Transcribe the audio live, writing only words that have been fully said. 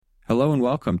Hello and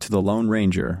welcome to The Lone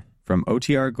Ranger from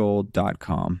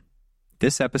OTRGold.com.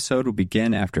 This episode will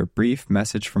begin after a brief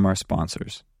message from our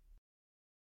sponsors.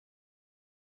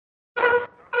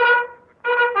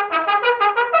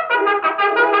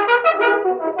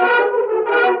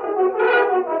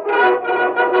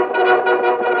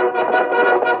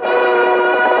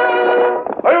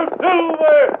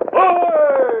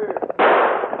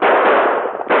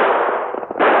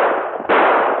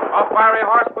 Fiery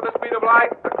horse with the speed of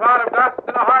light, a cloud of dust,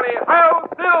 and a hearty Hail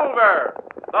Silver,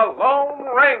 the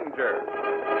Lone Ranger.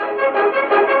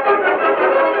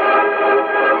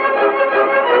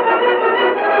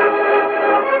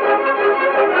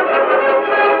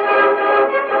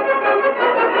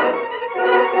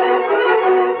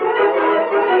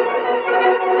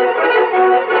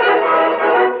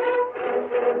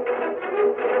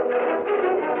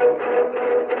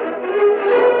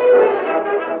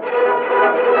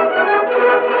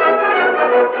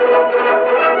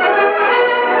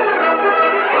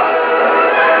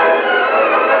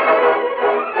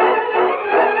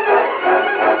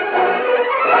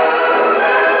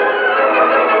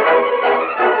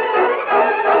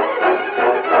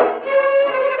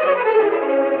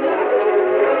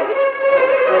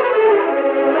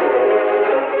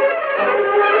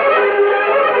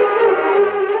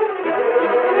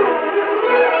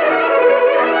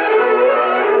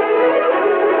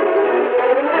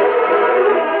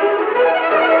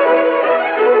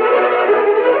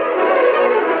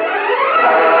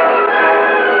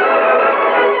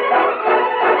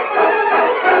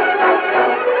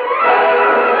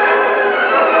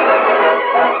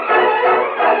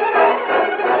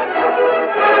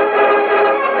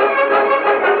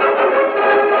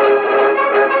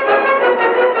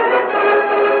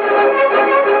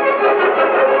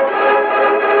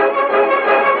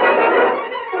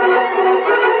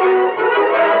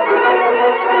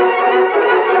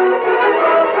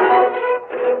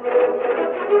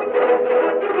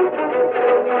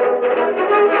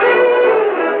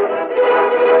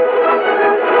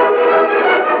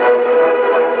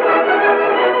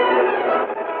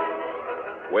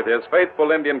 With his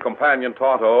faithful Indian companion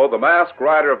Tonto, the masked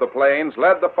rider of the plains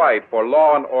led the fight for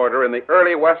law and order in the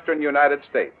early western United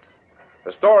States.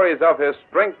 The stories of his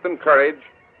strength and courage,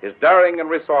 his daring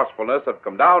and resourcefulness have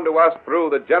come down to us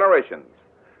through the generations.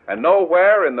 And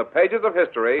nowhere in the pages of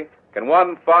history can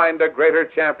one find a greater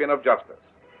champion of justice.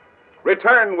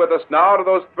 Return with us now to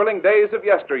those thrilling days of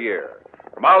yesteryear.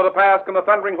 From out of the past come the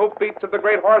thundering hoofbeats of the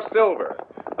great horse Silver.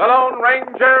 The Lone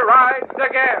Ranger rides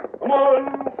again. Come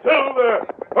on, Silver!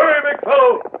 Hurry, big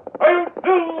fellow! I'm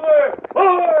Silver!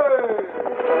 Hurry!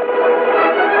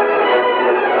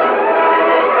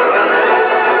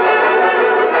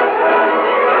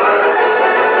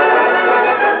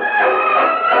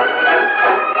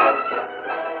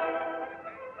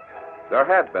 There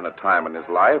had been a time in his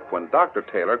life when Dr.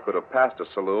 Taylor could have passed a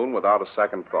saloon without a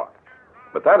second thought.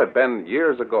 But that had been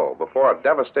years ago, before a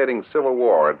devastating civil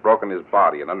war had broken his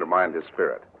body and undermined his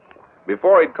spirit.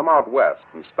 Before he'd come out west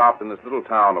and stopped in this little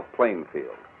town of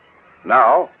Plainfield.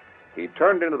 Now, he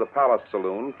turned into the Palace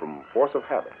Saloon from force of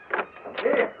habit.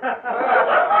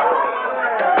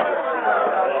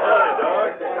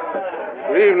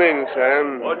 Good evening,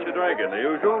 Sam. What you drinking, the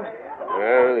usual?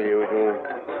 Yeah, the usual.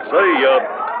 Say,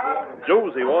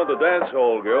 Josie, one of the dance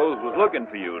hall girls, was looking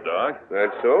for you, Doc.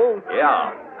 That's so?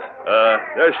 Yeah.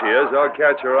 There she is. I'll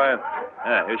catch her eye.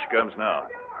 Here she comes now.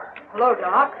 Hello,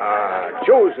 Doc.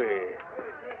 Josie.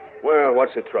 Well,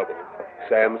 what's the trouble?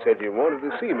 Sam said you wanted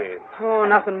to see me. Oh,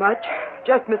 nothing much.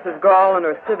 Just Mrs. Gall and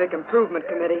her Civic Improvement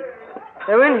Committee.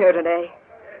 They're in here today.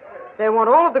 They want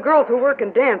all of the girls who work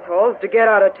in dance halls to get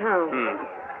out of town.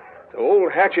 The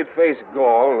old hatchet-faced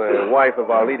Gall, the wife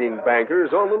of our leading banker,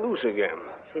 is on the loose again.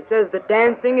 She says that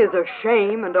dancing is a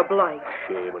shame and a blight.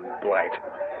 Shame and blight.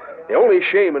 The only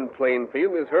shame in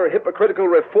Plainfield is her hypocritical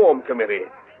reform committee.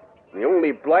 The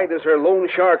only blight is her loan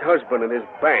shark husband and his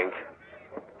bank.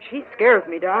 She scares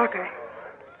me, Doc.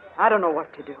 I don't know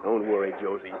what to do. Don't worry,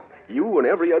 Josie. You and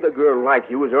every other girl like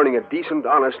you is earning a decent,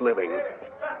 honest living.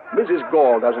 Mrs.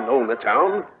 Gall doesn't own the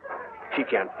town. She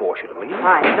can't force you to leave.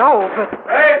 I know, but...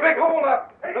 Hey, big hold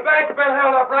up! The bank's been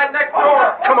held up right next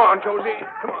door. Come on, Josie.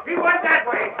 Come on. He went that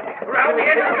way, around the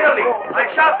end of the building.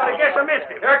 I shot, but I guess I missed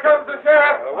him. Here comes the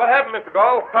sheriff. What happened, Mr.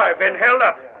 Gall? I've been held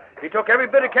up. He took every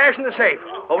bit of cash in the safe,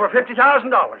 over $50,000.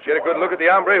 Get a good look at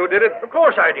the hombre who did it? Of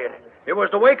course I did. It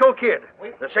was the Waco Kid,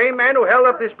 the same man who held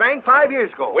up this bank 5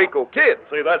 years ago. Waco Kid?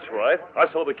 See, that's right. I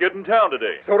saw the kid in town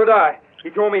today. So did I. He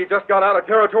told me he just got out of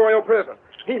territorial prison.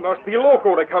 He must be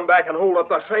loco to come back and hold up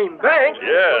the same bank.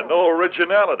 Yeah, no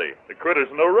originality. The critter's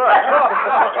in a rush.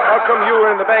 How come you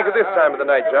were in the bank at this time of the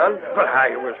night, John? But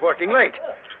I was working late.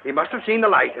 He must have seen the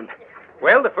light, and,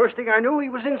 well, the first thing I knew, he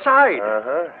was inside.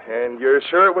 Uh-huh. And you're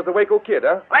sure it was the Waco Kid,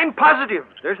 huh? I'm positive.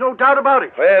 There's no doubt about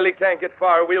it. Well, he can't get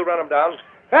far. We'll run him down.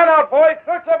 Head out, boys.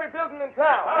 Search every building in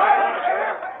town.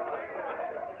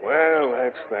 Well,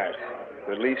 that's that.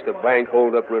 At least the bank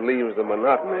holdup relieves the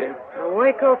monotony. The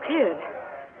Waco Kid.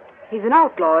 He's an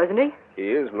outlaw, isn't he?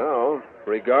 He is now,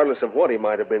 regardless of what he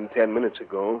might have been 10 minutes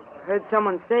ago. Heard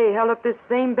someone say he held up this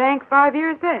same bank 5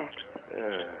 years back.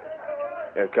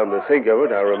 Come to think of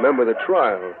it, I remember the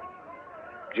trial.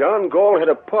 John Gall had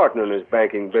a partner in his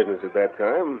banking business at that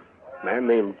time, a man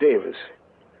named Davis.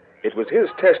 It was his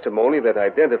testimony that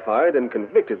identified and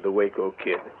convicted the Waco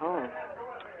Kid. Oh.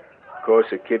 Of course,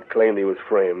 the kid claimed he was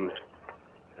framed.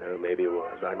 Maybe he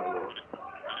was. I don't know.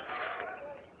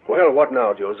 Well, what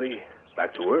now, Josie?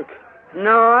 Back to work?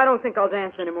 No, I don't think I'll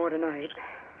dance any more tonight.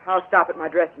 I'll stop at my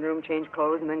dressing room, change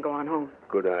clothes, and then go on home.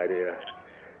 Good idea.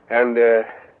 And,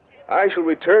 I shall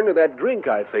return to that drink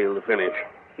I failed to finish.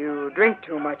 You drink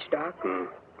too much, Doc.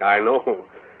 I know.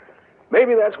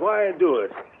 Maybe that's why I do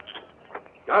it.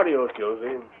 Adios,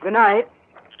 Josie. Good night.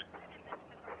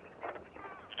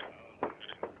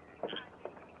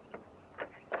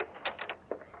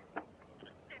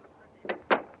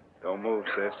 Don't move,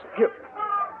 sis.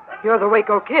 You're the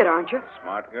Waco Kid, aren't you?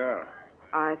 Smart girl.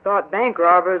 I thought bank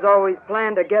robbers always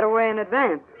planned to get away in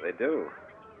advance. They do.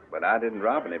 But I didn't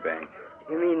rob any bank.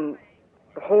 You mean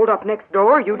the hold-up next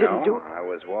door? You didn't do... I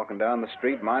was walking down the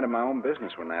street minding my own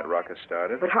business when that ruckus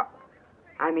started. But how...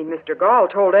 I mean, Mr. Gall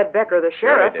told Ed Becker, the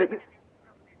sheriff, he did. that you...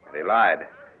 But he lied.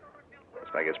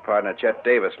 Just like his partner Chet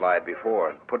Davis lied before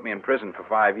and put me in prison for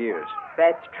 5 years.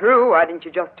 That's true. Why didn't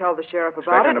you just tell the sheriff about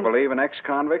Expecting it? to believe an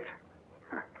ex-convict?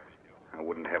 I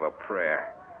wouldn't have a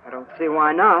prayer. I don't see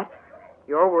why not.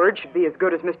 Your word should be as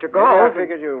good as Mr. Maybe Gall's. I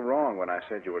figured you were wrong when I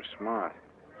said you were smart.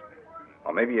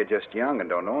 Or maybe you're just young and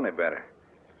don't know any better.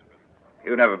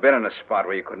 You've never been in a spot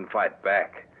where you couldn't fight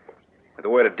back. With the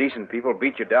word of decent people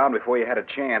beat you down before you had a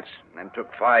chance, and then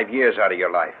took 5 years out of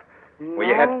your life. No,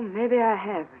 you had... maybe I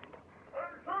haven't.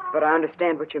 But I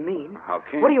understand what you mean. How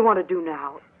can What do you want to do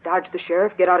now? Dodge the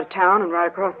sheriff, get out of town, and ride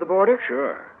across the border?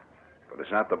 Sure. But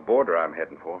it's not the border I'm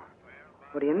heading for.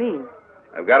 What do you mean?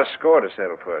 I've got a score to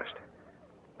settle first.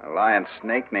 A lying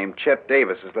snake named Chet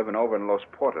Davis is living over in Los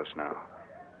Portos now.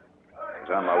 I was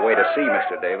on my way to see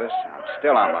Mr. Davis. I'm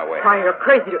still on my way. Why, you're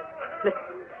crazy to... Listen,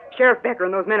 Sheriff Becker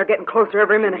and those men are getting closer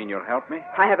every minute. You mean you'll help me?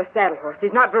 I have a saddle horse.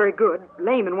 He's not very good,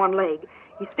 lame in one leg.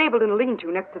 He's stabled in a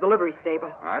lean-to next to the livery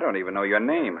stable. I don't even know your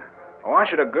name. Why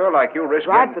should a girl like you risk...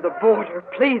 Ride for the border.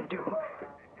 Please do.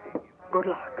 Good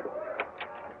luck.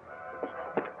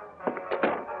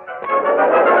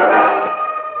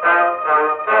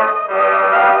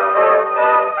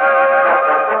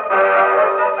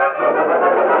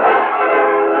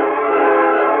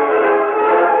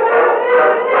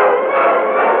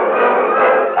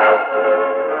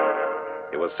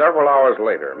 Several hours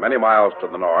later, many miles to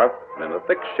the north, and in the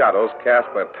thick shadows cast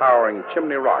by a towering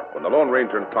Chimney Rock, when the Lone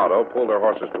Ranger and Tonto pulled their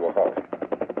horses to a halt.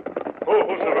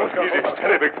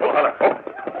 Steady, big fella.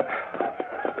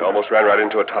 They almost ran right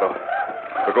into it, Tonto.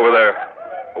 Look over there.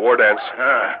 A war dance.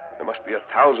 There must be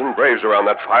 1,000 braves around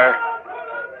that fire.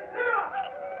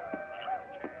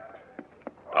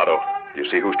 Tonto, do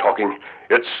you see who's talking?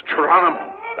 It's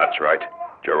Geronimo. That's right,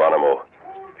 Geronimo.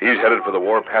 He's headed for the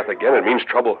war path again. It means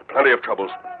trouble. Plenty of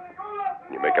troubles.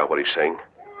 Can you make out what he's saying?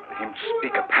 Him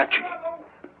speak Apache.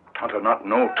 Tonto not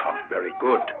know talk very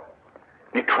good.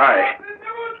 Me try.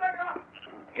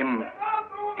 Him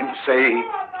say,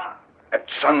 at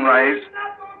sunrise,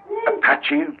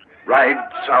 Apache ride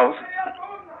south,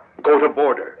 go to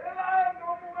border.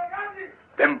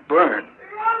 Then burn,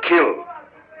 kill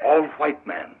all white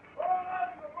man.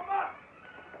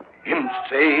 Him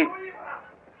say,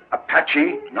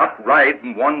 Apache not ride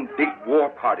in one big war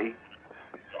party.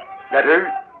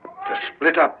 Better to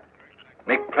split up,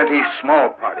 make plenty small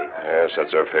party. Yes,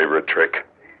 that's our favorite trick.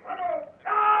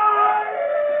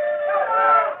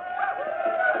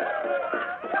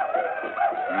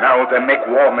 Now they make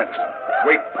war medicine.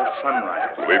 Wait for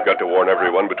sunrise. We've got to warn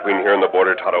everyone between here and the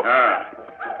border, Tonto.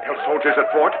 Tell soldiers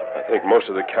at fort? I think most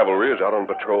of the cavalry is out on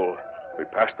patrol. We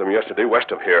passed them yesterday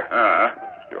west of here.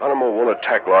 Geronimo won't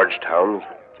attack large towns.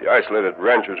 The isolated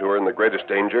ranchers who are in the greatest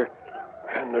danger.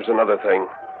 And there's another thing.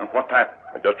 And what that?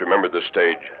 I just remembered the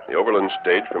stage. The overland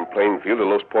stage from Plainfield to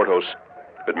Los Portos.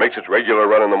 If it makes its regular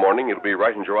run in the morning, it'll be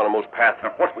right in Geronimo's path.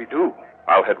 Now, what we do?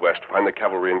 I'll head west, find the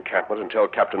cavalry encampment, and tell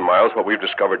Captain Miles what we've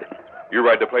discovered. You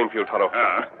ride to Plainfield, Tonto.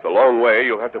 It's a long way.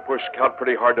 You'll have to push Scout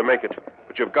pretty hard to make it.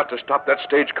 But you've got to stop that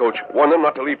stagecoach. Warn them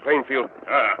not to leave Plainfield.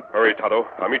 Hurry, Tonto.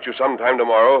 I'll meet you sometime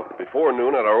tomorrow, before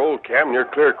noon, at our old camp near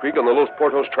Clear Creek on the Los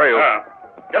Portos Trail.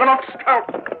 Get him up, Scout.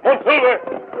 One Silver.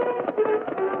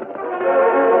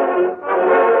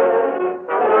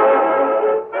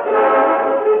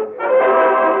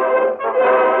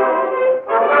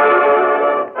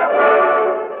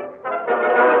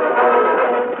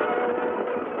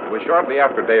 Shortly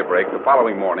after daybreak the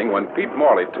following morning when Pete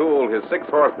Morley tooled his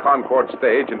 6-horse Concord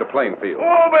stage into Plainfield.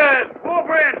 Whoa, Ben! Whoa,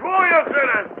 Brent! Whoa, you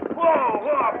critters! Whoa!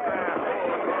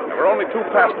 There were only 2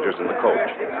 passengers in the coach.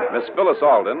 Miss Phyllis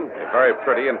Alden, a very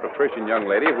pretty and patrician young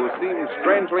lady who seemed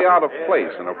strangely out of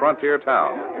place in a frontier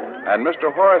town, and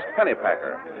Mr. Horace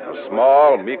Pennypacker, a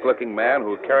small, meek-looking man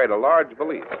who carried a large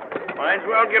valise. Might as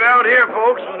well get out here,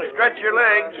 folks, and stretch your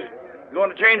legs. You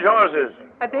want to change horses?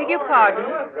 I beg your pardon?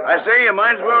 I say you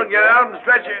might as well get out and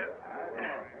stretch your...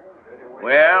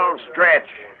 Well, stretch.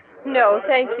 No,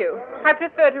 thank you. I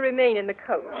prefer to remain in the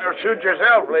coach. Well, suit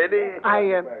yourself, lady.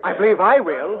 I believe I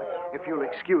will, if you'll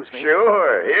excuse me.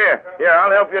 Sure. Here, I'll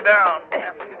help you down.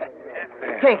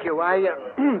 Thank you.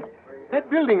 That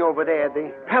building over there,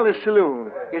 the Palace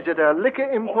Saloon, is it a liquor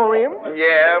emporium?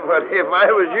 Yeah, but if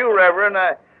I was you, Reverend,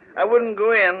 I wouldn't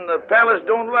go in. The palace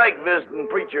don't like visiting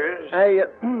preachers.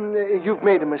 You've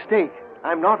made a mistake.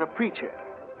 I'm not a preacher.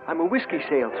 I'm a whiskey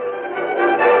salesman.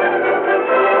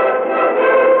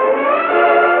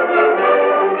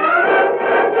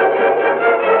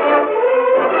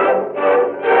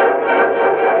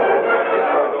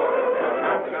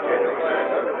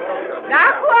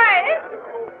 Now,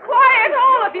 quiet,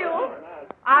 all of you.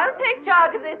 I'll take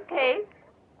charge of this case.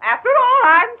 After all,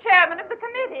 I'm chairman of the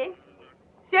committee.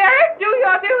 Sheriff, do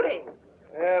your duty.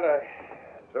 And I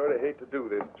sort of hate to do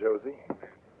this, Josie.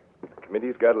 The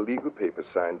committee's got a legal paper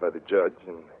signed by the judge,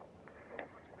 and...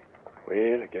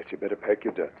 Well, I guess you better pack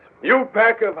your duds. You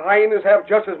pack of hyenas have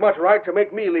just as much right to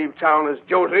make me leave town as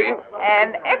Josie.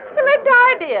 An excellent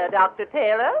idea, Dr.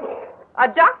 Taylor. A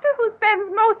doctor who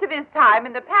spends most of his time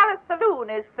in the Palace Saloon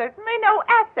is certainly no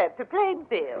asset to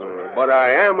Plainfield. But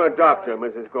I am a doctor,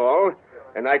 Mrs. Gall,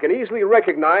 and I can easily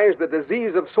recognize the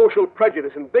disease of social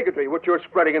prejudice and bigotry which you're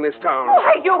spreading in this town.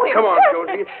 Why, you Come on,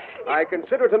 Josie. I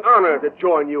consider it an honor to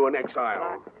join you in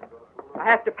exile. I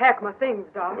have to pack my things,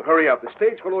 Doc. Well, hurry up. The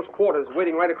stage for those quarters is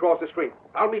waiting right across the street.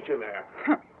 I'll meet you there.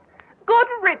 Good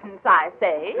riddance, I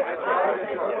say.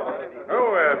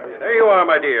 Oh, there you are,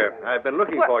 my dear. I've been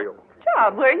looking for you.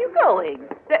 John, where are you going?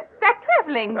 That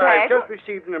traveling bag? I've just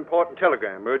received an important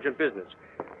telegram, urgent business.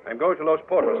 I'm going to Los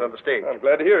Portos on the stage. I'm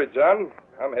glad to hear it, John.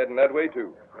 I'm heading that way,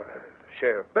 too.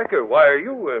 Sheriff Becker, why are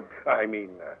you... I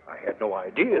had no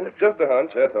idea. It's just a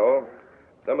hunch, that's all.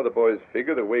 Some of the boys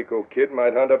figure the Waco kid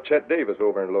might hunt up Chet Davis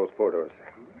over in Los Portos.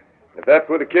 If that's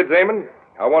where the kid's aiming,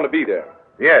 I want to be there.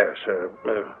 Yes,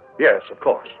 yes, of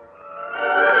course.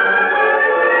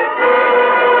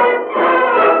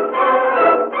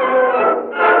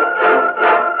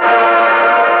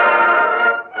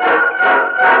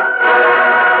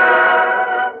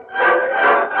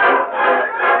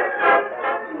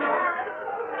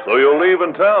 So you're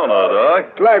leaving town,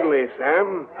 Doc? Gladly,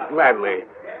 Sam. Gladly.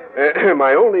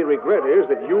 My only regret is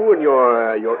that you and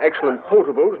your excellent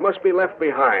potables must be left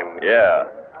behind. Yeah.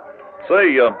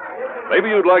 Say, maybe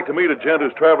you'd like to meet a gent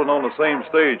who's traveling on the same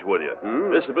stage with you.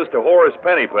 This is Mr. Horace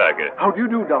Pennypacker. How do you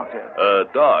do, Doctor?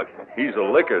 Doc, he's a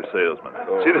liquor salesman.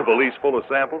 See the valise full of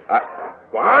samples?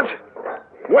 What?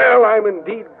 Well, I'm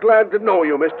indeed glad to know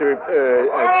you, Mr.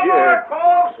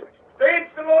 folks! Stage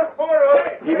to Los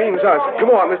Portos! He means us.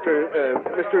 Come on, Mr.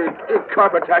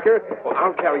 Carpetacker. Oh,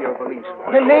 I'll carry your valise.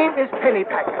 The name is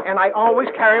Pennypacker, and I always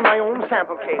carry my own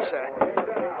sample case, sir.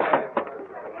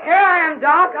 Here I am,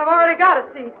 Doc. I've already got a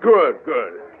seat. Good.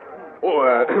 Oh,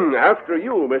 after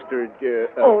you, Mr.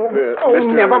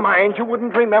 Mr. Never mind. You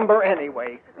wouldn't remember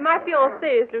anyway. My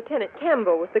fiancé is Lieutenant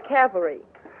Campbell with the cavalry.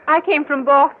 I came from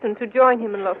Boston to join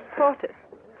him in Los Portos.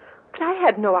 But I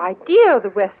had no idea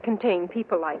the West contained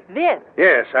people like this.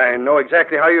 Yes, I know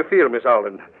exactly how you feel, Miss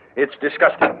Alden. It's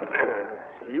disgusting.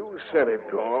 You said it,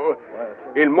 Gall.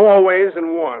 In more ways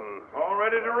than one. All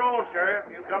ready to roll, Sheriff.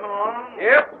 You coming along?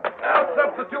 Yep. I'll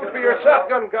substitute for your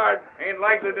shotgun guard. Ain't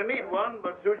likely to need one,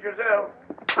 but suit yourself.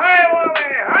 Hi,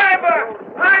 Wally! Hi, Buck!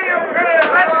 Hi, you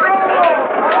critters! Let's roll!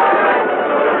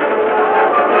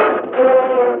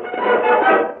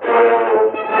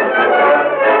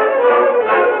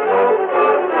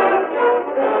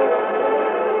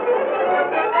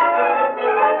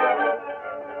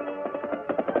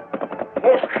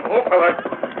 Oh, fella.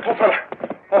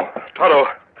 Oh, Tonto,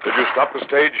 did you stop the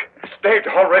stage? Stage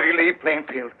already leave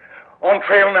Plainfield. On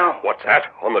trail now. What's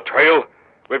that? On the trail?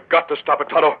 We've got to stop it,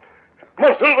 Tonto. Come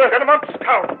on, Silver. Head him up,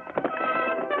 scout.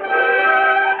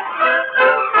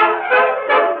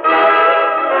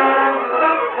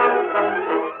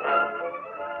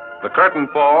 The curtain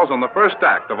falls on the first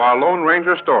act of our Lone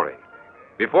Ranger story.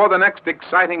 Before the next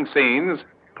exciting scenes,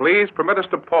 please permit us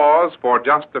to pause for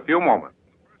just a few moments.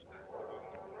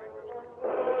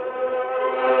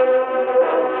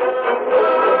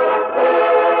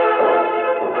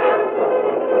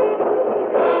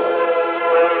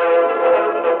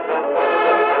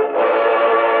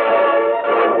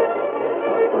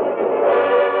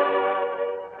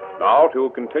 Now to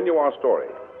continue our story.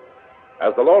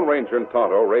 As the Lone Ranger and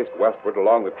Tonto raced westward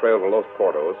along the trail to Los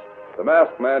Portos, the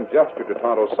masked man gestured to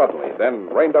Tonto suddenly, then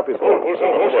reined up his horse.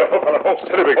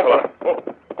 Steady, big fella.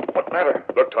 What matter?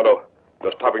 Look, Tonto.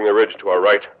 They're topping the ridge to our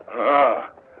right.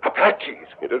 Apaches.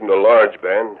 It isn't a large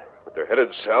band, but they're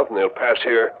headed south and they'll pass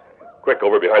here. Quick,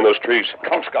 over behind those trees.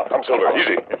 Come, Scout. Come, Silver.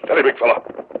 Easy. Steady, big fella.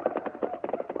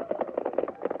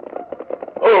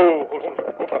 Oh,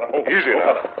 easy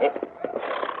now.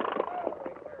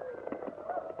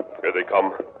 Here they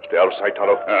come. Stay out of sight,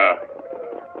 Tonto.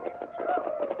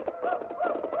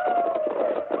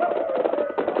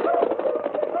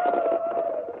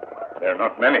 There are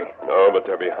not many. No, but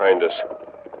they're behind us.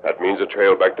 That means the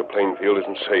trail back to Plainfield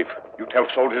isn't safe. You tell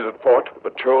soldiers at fort?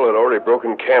 The patrol had already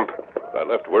broken camp. I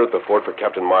left word at the fort for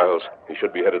Captain Miles. He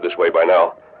should be headed this way by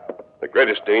now. The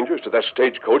greatest danger is to that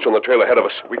stagecoach on the trail ahead of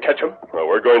us. We catch him? Well,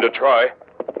 we're going to try.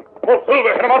 Come on,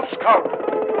 Silver. Head him up, scout.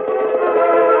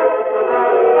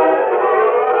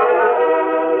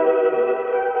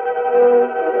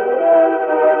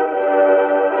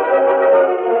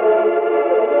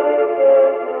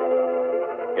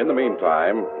 In the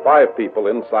meantime, 5 people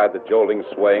inside the jolting,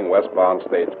 swaying westbound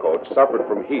stagecoach suffered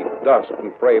from heat, dust,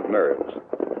 and frayed nerves.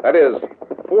 That is,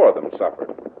 4 of them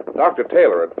suffered. Dr.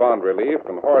 Taylor had found relief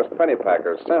from Horace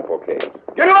Pennypacker's sample case.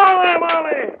 Get along there,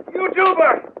 Molly! You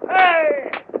tuber! Hey!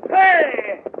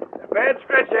 Hey! Bad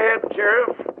stretch ahead,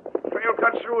 Sheriff. Trail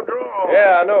cuts through a draw.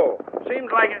 Yeah, I know.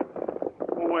 Seems like it.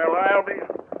 Well, I'll be...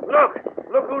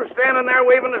 Look who's standing there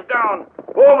waving us down.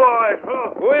 Whoa, boys.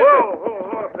 Who is it?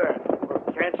 Whoa up there.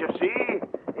 Can't you see?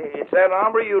 It's that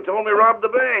hombre you told me robbed the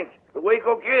bank. The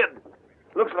Waco Kid.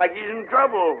 Looks like he's in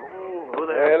trouble. Who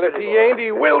the hell Well, if he ain't,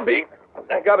 he will be.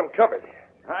 I got him covered.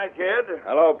 Hi, Kid.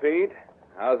 Hello, Pete.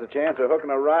 How's the chance of hooking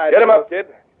a ride? Get him up, kid.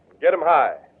 Get him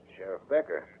high. Sheriff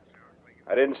Becker.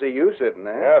 I didn't see you sitting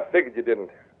there. Yeah, I figured you didn't.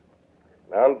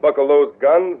 Now unbuckle those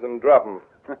guns and drop them.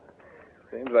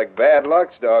 Seems like bad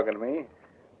luck's dogging me.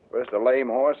 First a lame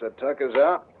horse that tuck us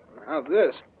out. How's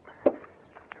this?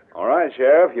 All right,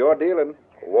 Sheriff, you're dealing.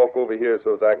 Walk over here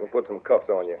so I can put some cuffs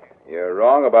on you. You're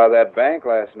wrong about that bank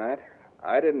last night.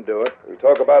 I didn't do it. We'll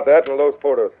talk about that in Los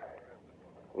Portos.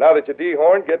 Now that you're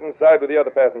dehorned, get inside with the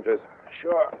other passengers.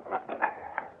 Sure.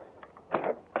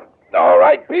 All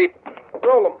right, Pete.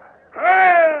 Roll them.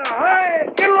 Hey!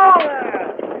 Get along there!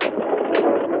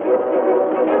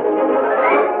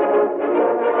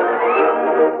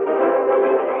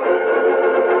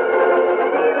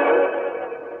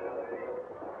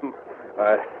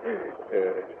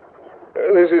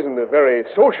 This isn't a very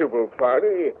sociable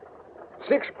party.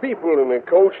 6 people in the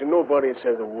coach and nobody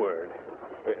says a word.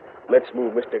 Let's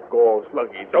move Mr. Gall's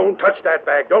luggage. Don't touch that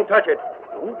bag. Don't touch it.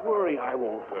 Don't worry, I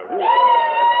won't hurt it.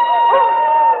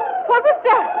 What was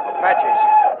that? Apaches.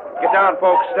 Get down,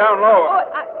 folks. Down low.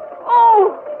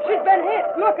 She's been hit.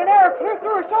 Look, an arrow clear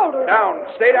through her shoulder. Down.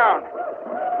 Stay down.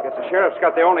 Guess the sheriff's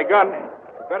got the only gun.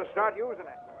 Better start using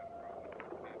it.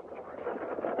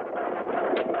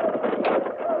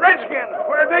 Redskins,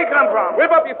 where'd they come from? Whip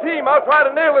up your team. I'll try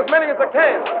to nail as many as I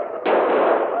can.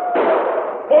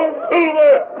 Oh,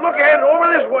 Silver! Look ahead, over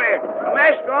this way. A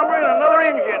masked hombre and another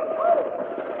Indian.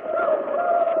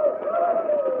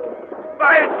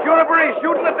 By Juniper, he's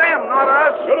shooting at them, not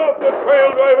us. Get off the trail,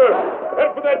 driver. Head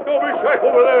for that Gobi shack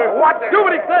over there. What the... Do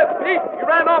what he says, Pete. You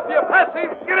ran off the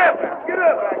Apache. Get up there. Get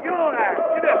on there.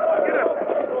 Get up.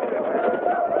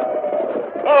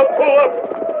 Now pull up.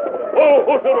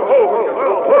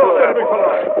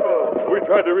 We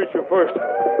tried to reach you first.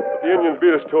 The Indians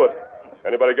beat us to it.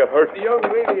 Anybody get hurt? The young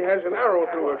lady has an arrow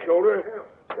through her shoulder.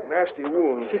 A nasty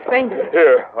wound. She's fainted.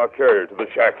 Here, I'll carry her to the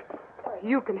shack.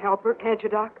 You can help her, can't you,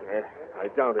 Doc? I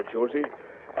doubt it, Josie.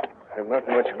 I'm not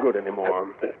much good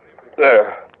anymore.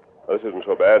 There. This isn't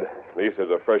so bad. At least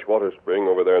there's a fresh water spring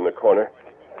over there in the corner.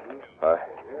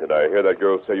 Did I hear that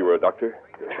girl say you were a doctor?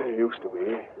 Used to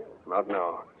be. Not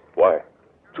now. Why?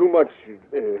 Too much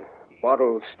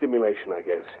bottle stimulation, I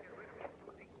guess.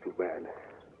 Too bad.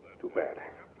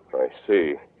 I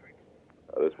see.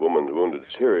 This woman's wounded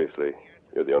seriously.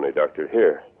 You're the only doctor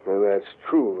here. Well, that's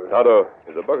true. Tonto,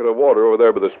 there's a bucket of water over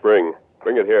there by the spring.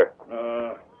 Bring it here.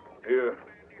 Here,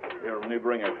 let me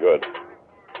bring it. Good.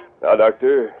 Now,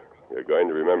 Doctor, you're going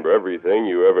to remember everything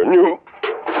you ever knew.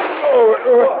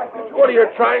 What are you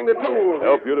trying to do?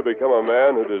 Help you to become a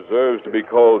man who deserves to be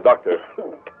called doctor.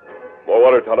 More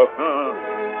water, Tonto.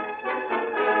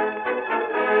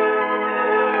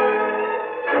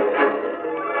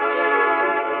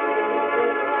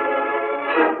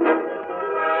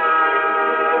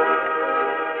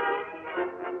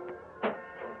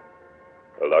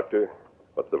 Well, Doctor,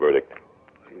 what's the verdict?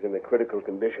 She's in a critical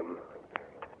condition.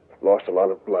 Lost a lot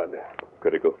of blood.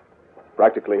 Critical?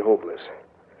 Practically hopeless.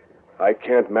 I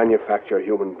can't manufacture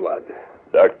human blood.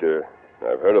 Doctor,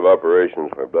 I've heard of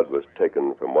operations where blood was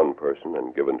taken from one person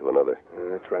and given to another.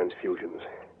 Transfusions.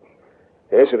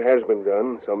 Yes, it has been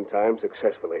done, sometimes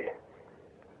successfully.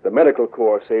 The medical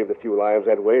corps saved a few lives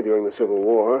that way during the Civil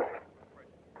War.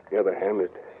 On the other hand,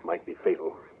 it might be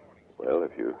fatal. Well,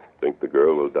 if you think the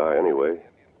girl will die anyway,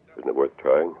 isn't it worth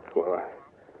trying? Well,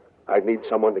 I'd need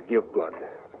someone to give blood.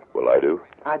 Well, I do.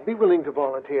 I'd be willing to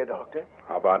volunteer, Doctor.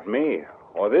 How about me?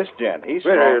 Or this gent? He's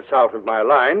Well, small. it's out of my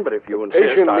line, but if you insist,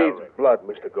 Patient I'll... needs blood,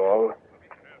 Mr. Gall.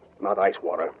 Not ice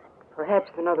water. Perhaps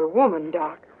another woman,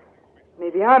 Doc.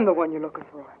 Maybe I'm the one you're looking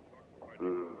for.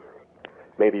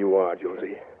 Maybe you are,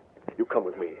 Josie. You come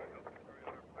with me.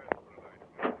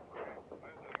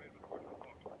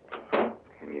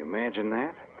 Can you imagine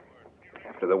that?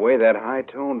 After the way that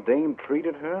high-toned dame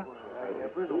treated her?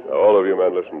 Now, all of you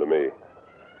men, listen to me.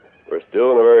 We're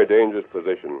still in a very dangerous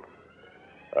position.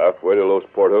 Halfway to Los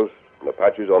Portos, and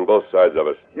Apaches on both sides of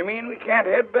us. You mean we can't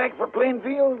head back for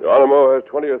Plainfield? Geronimo has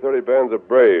 20 or 30 bands of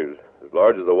braves, as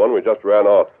large as the one we just ran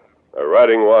off. They're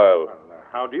riding wild.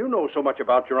 How do you know so much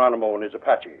about Geronimo and his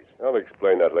Apaches? I'll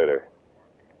explain that later.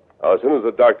 Now, as soon as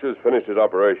the doctor's finished his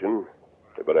operation,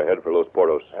 they better head for Los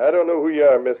Portos. I don't know who you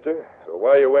are, mister, so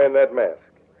why are you wearing that mask?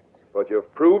 But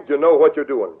you've proved you know what you're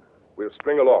doing. We'll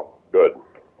string along. Good.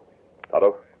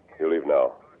 Tonto, you leave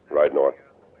now. Ride north.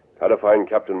 Try to find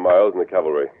Captain Miles and the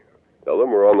cavalry. Tell them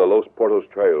we're on the Los Portos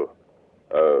trail.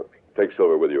 Take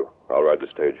Silver with you. I'll ride the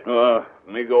stage.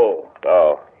 Me go.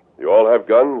 Now, you all have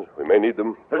guns. We may need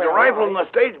them. There's a rifle in the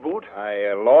stage boot.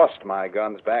 I lost my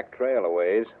guns back trail a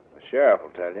ways. The sheriff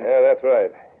will tell you. Yeah, that's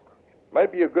right.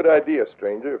 Might be a good idea,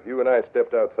 stranger, if you and I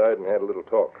stepped outside and had a little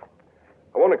talk.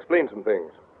 I want to explain some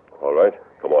things. All right.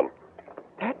 Come on.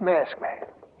 That masked man.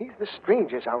 He's the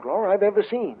strangest outlaw I've ever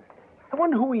seen. I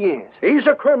wonder who he is. He's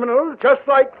a criminal, just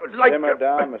like... Simmer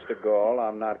down, Mr. Gall.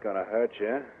 I'm not going to hurt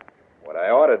you. What I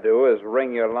ought to do is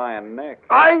wring your lying neck.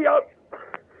 I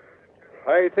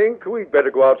think we'd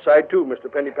better go outside, too, Mr.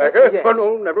 Pennypacker. Yes. Oh,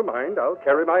 no, never mind. I'll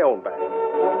carry my own bag.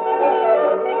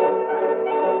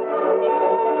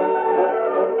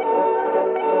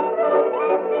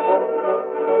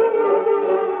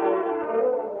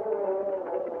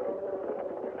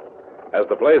 As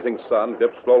the blazing sun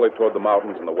dipped slowly toward the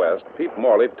mountains in the west, Pete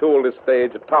Morley tooled his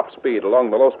stage at top speed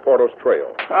along the Los Portos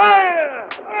trail.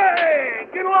 Hey,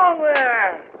 get along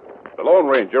there. The Lone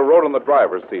Ranger rode in the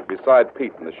driver's seat beside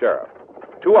Pete and the sheriff.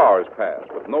 2 hours passed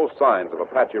with no signs of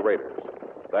Apache raiders.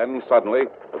 Then, suddenly,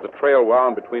 as the trail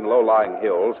wound between low-lying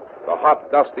hills, the hot,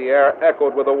 dusty air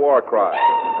echoed with a war cry.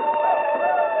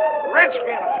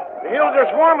 Redskins. The hills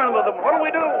are swarming with them. What do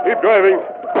we do? Keep driving.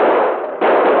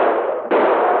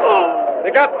 They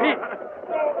got Pete.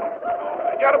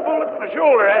 I got a bullet in the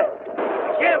shoulder. I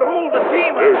can't hold the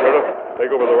team. Here, Sheriff. Take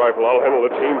over the rifle. I'll handle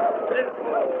the team.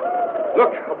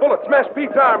 Look, a bullet smashed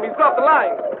Pete's arm. He's off the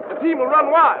line. The team will run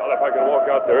wild. Well, if I can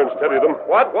walk out there and steady them.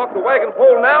 What? Walk the wagon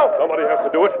pole now? Somebody has to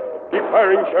do it. Keep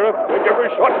firing, Sheriff. Make every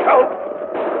shot count.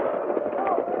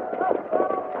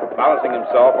 Balancing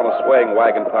himself on a swaying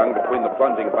wagon tongue between the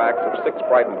plunging backs of 6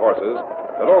 frightened horses,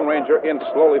 the Lone Ranger inched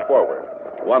slowly forward.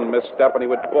 One misstep and he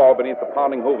would fall beneath the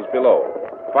pounding hooves below.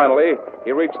 Finally,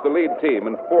 he reached the lead team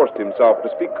and forced himself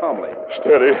to speak calmly.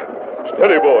 Steady.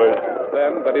 Steady, boys.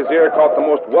 Then, that his ear caught the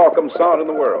most welcome sound in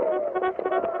the world.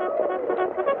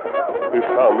 We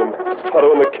found them. Tonto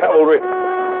and the cavalry.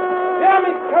 Damn,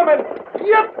 he's coming.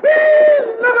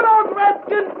 Yippee! Look at those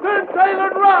redskins turn tail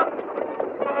and run.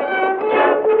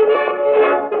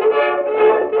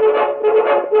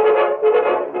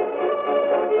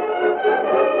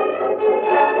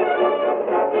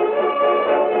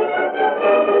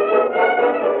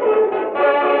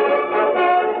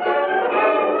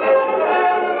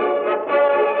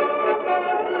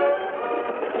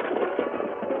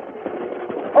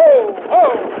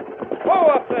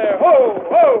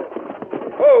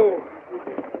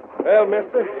 Well,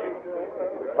 mister,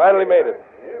 we finally made it.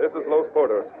 This is Los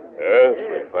Portos. Yes,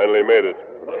 we finally made it.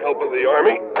 With the help of the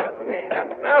Army.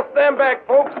 Now stand back,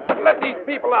 folks. Let these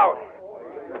people out.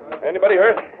 Anybody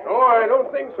hurt? No, I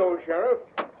don't think so, Sheriff.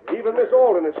 Even Miss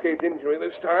Alden escaped injury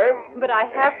this time. But I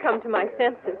have come to my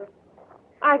senses.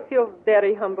 I feel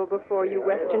very humble before you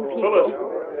Western people.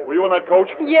 Phyllis, were you in that coach?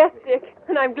 Yes, Dick,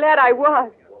 and I'm glad I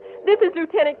was. This is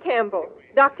Lieutenant Campbell,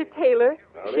 Dr. Taylor,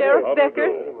 Sheriff Becker,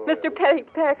 Mr.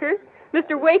 Pettypacker,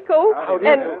 Mr. Waco,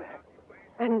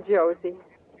 and Josie,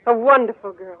 a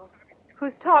wonderful girl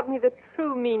who's taught me the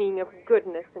true meaning of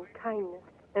goodness and kindness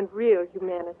and real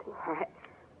humanity.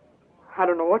 I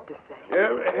don't know what to say.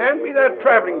 Hand me that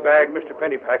traveling bag, Mr.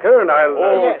 Pennypacker, and I'll...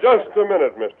 Oh, just a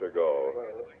minute, Mr. Gall.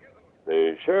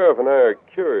 The sheriff and I are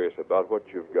curious about what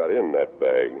you've got in that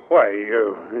bag. Why,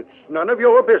 it's none of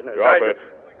your business. Drop it.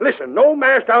 Listen, no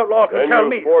masked outlaw can tell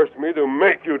me... Then you forced me to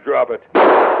make you drop it.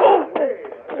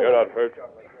 You're not hurt.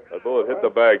 That bullet hit the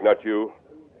bag, not you.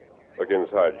 Look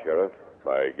inside, Sheriff.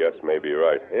 My guess may be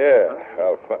right. Yeah,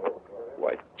 I'll find...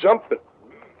 Why, jump it.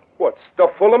 What, stuff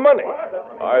full of money?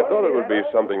 I thought it would be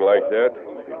something like that.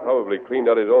 He probably cleaned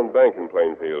out his own bank in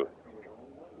Plainfield.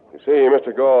 You see,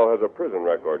 Mr. Gall has a prison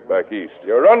record back east.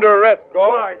 You're under arrest,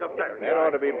 Gall. That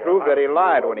ought to be proof that he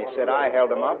lied when he said I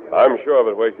held him up. I'm sure of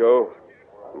it, Waco.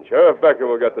 And Sheriff Becker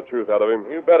will get the truth out of him.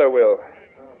 You better will.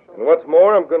 And what's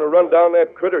more, I'm going to run down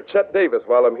that critter Chet Davis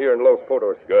while I'm here in Los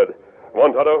Potos. Good. Come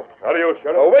on, Tonto. Adios,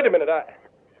 Sheriff. Oh, wait a minute.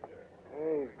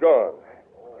 He's gone.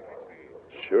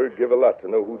 Sure give a lot to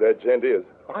know who that gent is.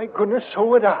 My goodness, so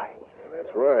would I.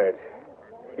 That's right.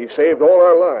 He saved all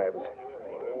our lives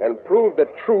and proved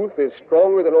that truth is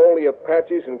stronger than all the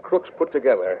Apaches and crooks put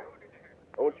together.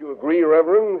 Don't you agree,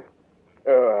 Reverend?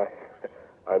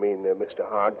 Mr.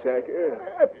 Hardtacker?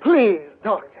 Please,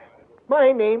 Doctor.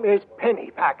 My name is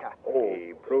Pennypacker.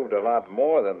 He proved a lot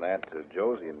more than that to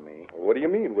Josie and me. What do you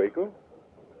mean, Waco?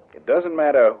 It doesn't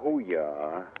matter who you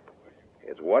are.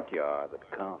 It's what you are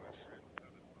that counts.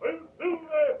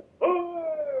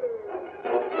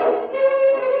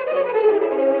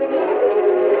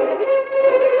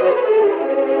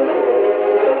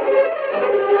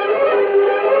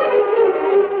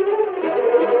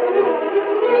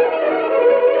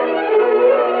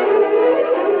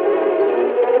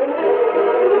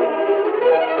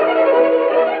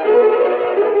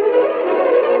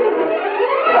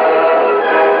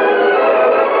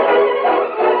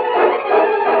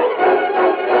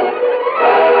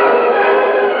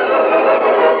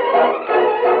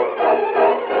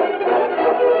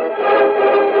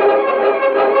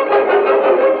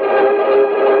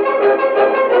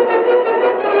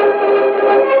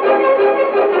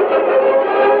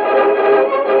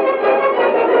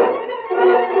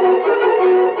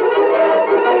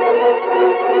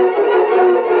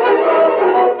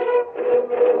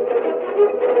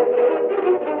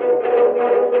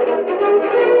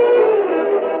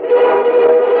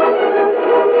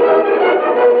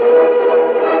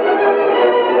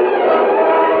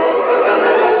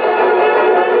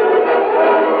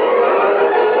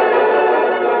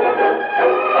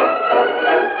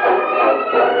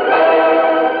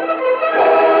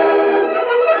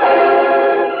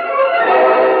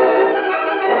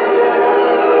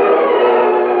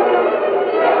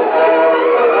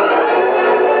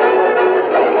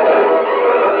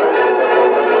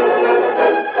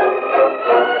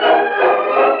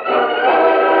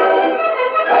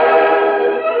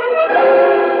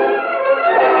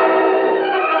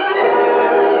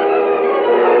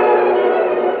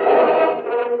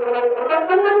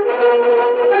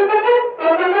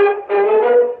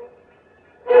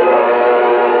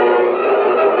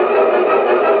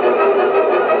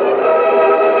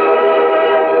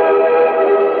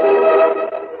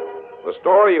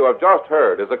 You have just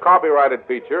heard is a copyrighted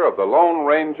feature of the Lone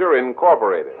Ranger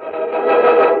Incorporated.